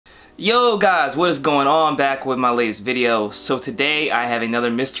Yo guys, what is going on? Back with my latest video. So today I have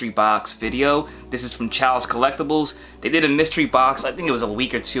another mystery box video. This is from Chalice Collectibles. They did a mystery box, I think it was a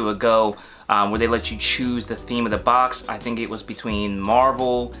week or two ago, where they let you choose the theme of the box. I think it was between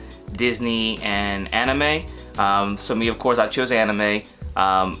Marvel, Disney, and anime. So me, of course, I chose anime.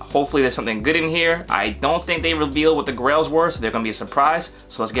 Hopefully there's something good in here. I don't think they revealed what the grails were, so they're gonna be a surprise.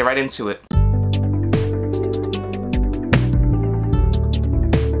 So let's get right into it.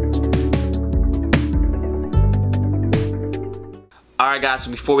 Alright guys,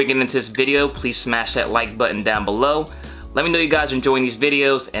 so before we get into this video, please smash that like button down below. Let me know you guys are enjoying these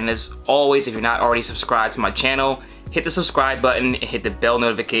videos, and as always, if you're not already subscribed to my channel, hit the subscribe button and hit the bell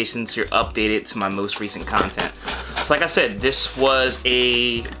notification so you're updated to my most recent content. So like I said, this was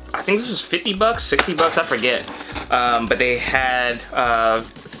I think this was 50 bucks, 60 bucks, I forget. But they had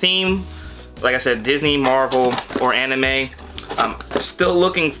theme, like I said, Disney, Marvel, or anime. I'm still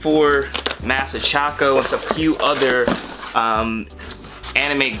looking for Master Chaco and a few other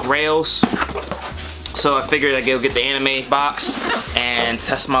anime grails, so I figured I'd go get the anime box and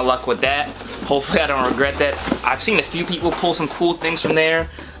test my luck with that. Hopefully I don't regret that. I've seen a few people pull some cool things from there.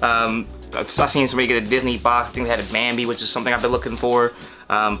 I've seen somebody get a Disney box. I think they had a Bambi, which is something I've been looking for,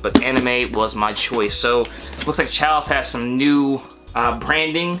 but anime was my choice. So it looks like Chalice has some new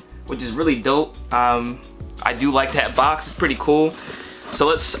branding, which is really dope. I do like that box, it's pretty cool. So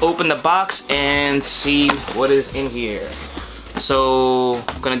let's open the box and see what is in here. So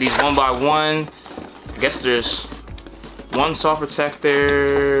I'm gonna do these one by one. I guess there's one soft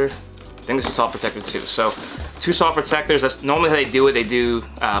protector. I think this is soft protector too. So 2 soft protectors. That's normally how they do it. They do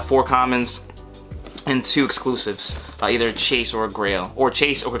 4 commons and 2 exclusives, either a Chase or a Grail, or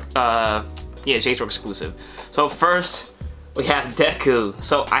Chase or Chase or exclusive. So first we have Deku.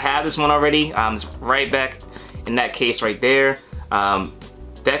 So I have this one already. It's right back in that case right there.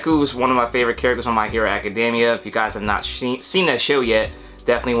 Deku is one of my favorite characters on My Hero Academia. If you guys have not seen that show yet,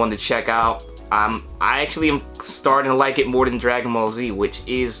 definitely one to check out. I actually am starting to like it more than Dragon Ball Z, which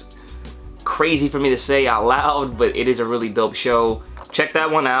is crazy for me to say out loud, but it is a really dope show. Check that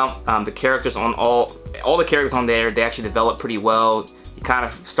one out. The characters on all the characters on there, they actually develop pretty well. You kind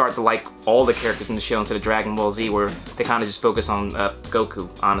of start to like all the characters in the show instead of Dragon Ball Z, where they kind of just focus on Goku,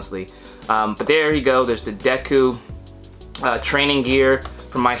 honestly. But there you go. There's the Deku training gear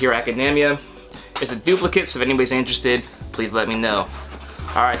from My Hero Academia. It's a duplicate, so if anybody's interested, please let me know.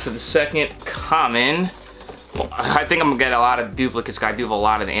 Alright, so the second common, well, I think I'm gonna get a lot of duplicates because I do have a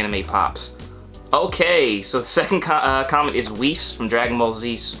lot of the anime pops. Okay, so the second common is Whis from Dragon Ball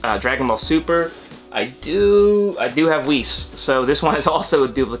Z, Dragon Ball Super. I do have Whis, so this one is also a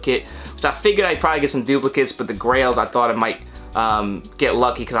duplicate, which I figured I'd probably get some duplicates, but the grails I thought I might get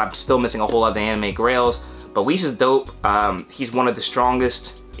lucky because I'm still missing a whole lot of the anime grails. But Whis is dope. He's one of the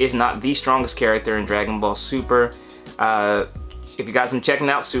strongest, if not the strongest character in Dragon Ball Super. If you guys haven't checked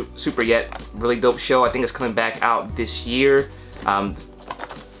out Super yet, really dope show. I think it's coming back out this year.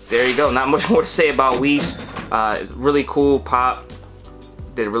 There you go. Not much more to say about Whis. It's really cool pop.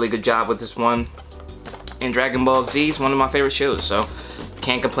 Did a really good job with this one. And Dragon Ball Z is one of my favorite shows, so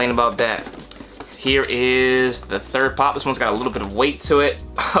can't complain about that. Here is the third pop. This one's got a little bit of weight to it.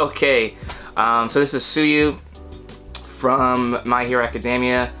 Okay. So this is Suyu from My Hero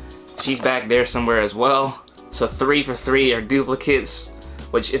Academia. She's back there somewhere as well. So 3 for 3 are duplicates,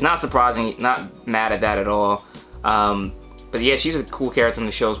 which is not surprising, not mad at that at all. But yeah, she's a cool character in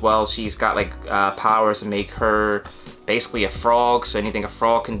the show as well. She's got like powers to make her basically a frog, so anything a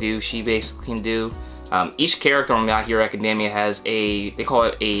frog can do, she basically can do. Each character on My Hero Academia has they call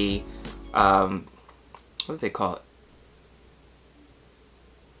it a, what do they call it?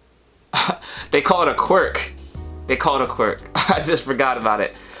 They call it a quirk. They call it a quirk. I just forgot about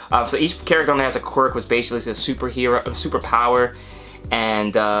it. So each character on there has a quirk, which basically is a superpower,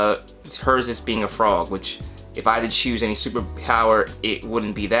 and hers is being a frog, which if I had to choose any superpower, it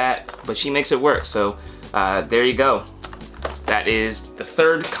wouldn't be that, but she makes it work. So there you go. That is the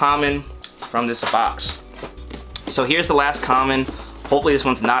third common from this box. So here's the last common. Hopefully this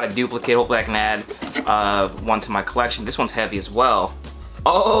one's not a duplicate. Hopefully I can add one to my collection. This one's heavy as well.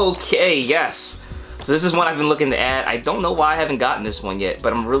 Okay, yes. So this is one I've been looking to add. I don't know why I haven't gotten this one yet,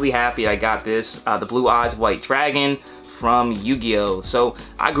 but I'm really happy I got this. The Blue Eyes White Dragon from Yu-Gi-Oh! So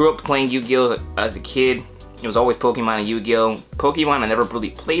I grew up playing Yu-Gi-Oh! As a kid. It was always Pokemon and Yu-Gi-Oh! Pokemon, I never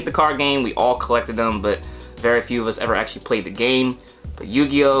really played the card game. We all collected them, but very few of us ever actually played the game. But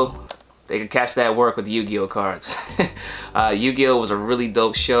Yu-Gi-Oh! They could catch that work with Yu-Gi-Oh! Cards. Yu-Gi-Oh! Was a really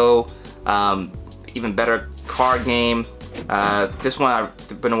dope show. Even better card game. This one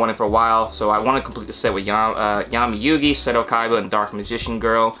I've been wanting for a while, so I want to complete the set with Yami Yugi, Seto Kaiba, and Dark Magician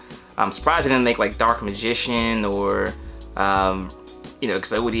Girl. I'm surprised they didn't make like Dark Magician or you know,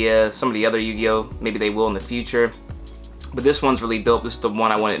 Exodia, some of the other Yu-Gi-Oh! Maybe they will in the future. But this one's really dope. This is the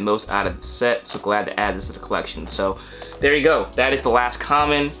one I wanted most out of the set, so glad to add this to the collection. So there you go. That is the last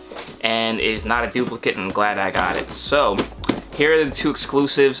common, and it is not a duplicate, and I'm glad I got it. So here are the two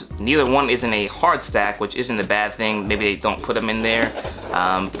exclusives. Neither one is in a hard stack, which isn't a bad thing. Maybe they don't put them in there.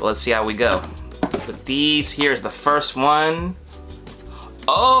 But let's see how we go. But these, here's the first one.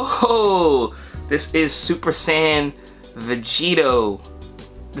 Oh, this is Super Saiyan Vegito.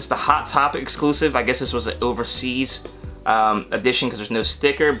 This is the Hot Topic exclusive. I guess this was an overseas edition because there's no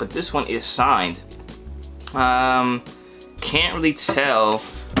sticker, but this one is signed. Can't really tell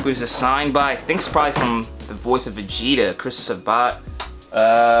who is signed by. I think it's probably from the voice of Vegeta, Chris Sabat.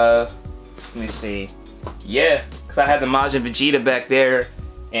 Let me see. Yeah, because I had the Majin Vegeta back there,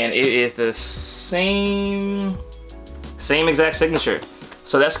 and it is the same exact signature.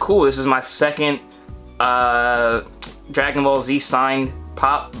 So that's cool. This is my second Dragon Ball Z signed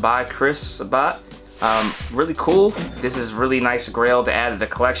pop by Chris Sabat. Really cool. This is really nice Grail to add to the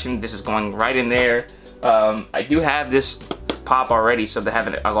collection. This is going right in there. I do have this pop already, so to have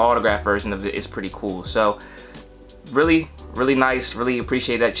an autograph version of it is pretty cool. So really nice. Really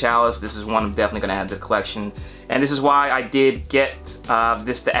appreciate that, Chalice. This is one I'm definitely gonna add to the collection, and this is why I did get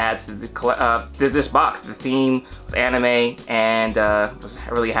this to add to the this box. The theme was anime, and was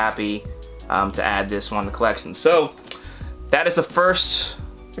really happy to add this one to the collection. So that is the first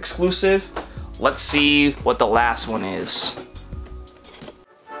exclusive. Let's see what the last one is.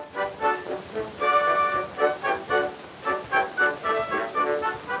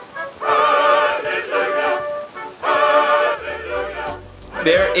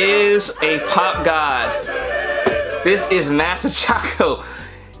 There is a Pop God. This is Master Chaco.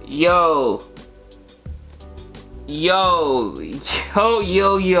 Yo. Yo. Yo,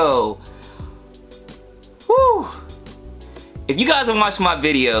 yo, yo. Woo. If you guys have watched my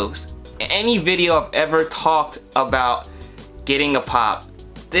videos, any video I've ever talked about getting a pop,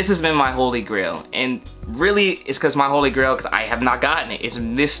 this has been my holy grail. And really, it's because my holy grail, because I have not gotten it. It's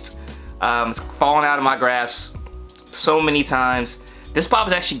missed, it's fallen out of my grasp so many times. This pop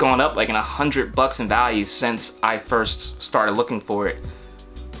has actually gone up like in $100 in value since I first started looking for it.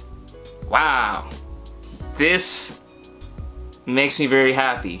 Wow. This makes me very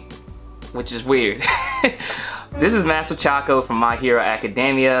happy, which is weird. This is Master Chaco from My Hero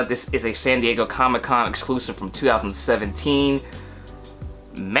Academia. This is a San Diego Comic-Con exclusive from 2017.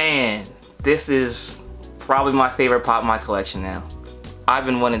 Man, this is probably my favorite pop in my collection now. I've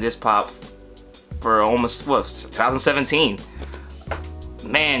been wanting this pop for almost, what, 2017.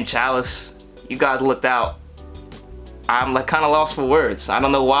 Man, Chalice, you guys looked out. I'm like kind of lost for words. I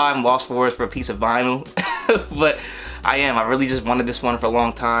don't know why I'm lost for words for a piece of vinyl, but I am. I really just wanted this one for a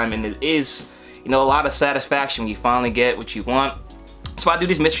long time, and it is, you know, a lot of satisfaction when you finally get what you want. So I do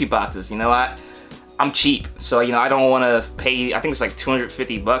these mystery boxes, you know, I'm cheap, so, you know, I don't want to pay, I think it's like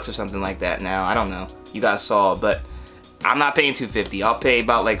 $250 or something like that now. I don't know. You guys saw, but I'm not paying $250. I'll pay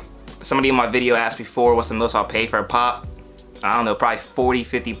about, like, somebody in my video asked before what's the most I'll pay for a pop. I don't know, probably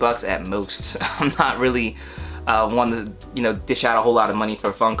 $40–50 at most. I'm not really one to, you know, dish out a whole lot of money for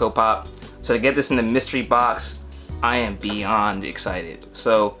a Funko Pop. So to get this in the mystery box, I am beyond excited.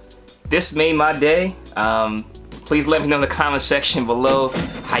 So this made my day. Please let me know in the comment section below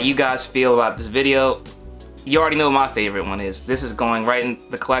how you guys feel about this video. You already know what my favorite one is. This is going right in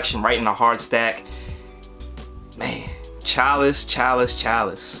the collection, right in the hard stack. Man, Chalice, Chalice,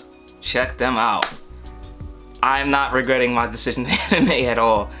 Chalice. Check them out. I'm not regretting my decision to anime at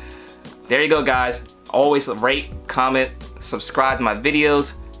all. There you go, guys. Always rate, comment, subscribe to my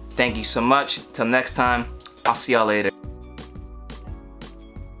videos. Thank you so much. Till next time, I'll see y'all later.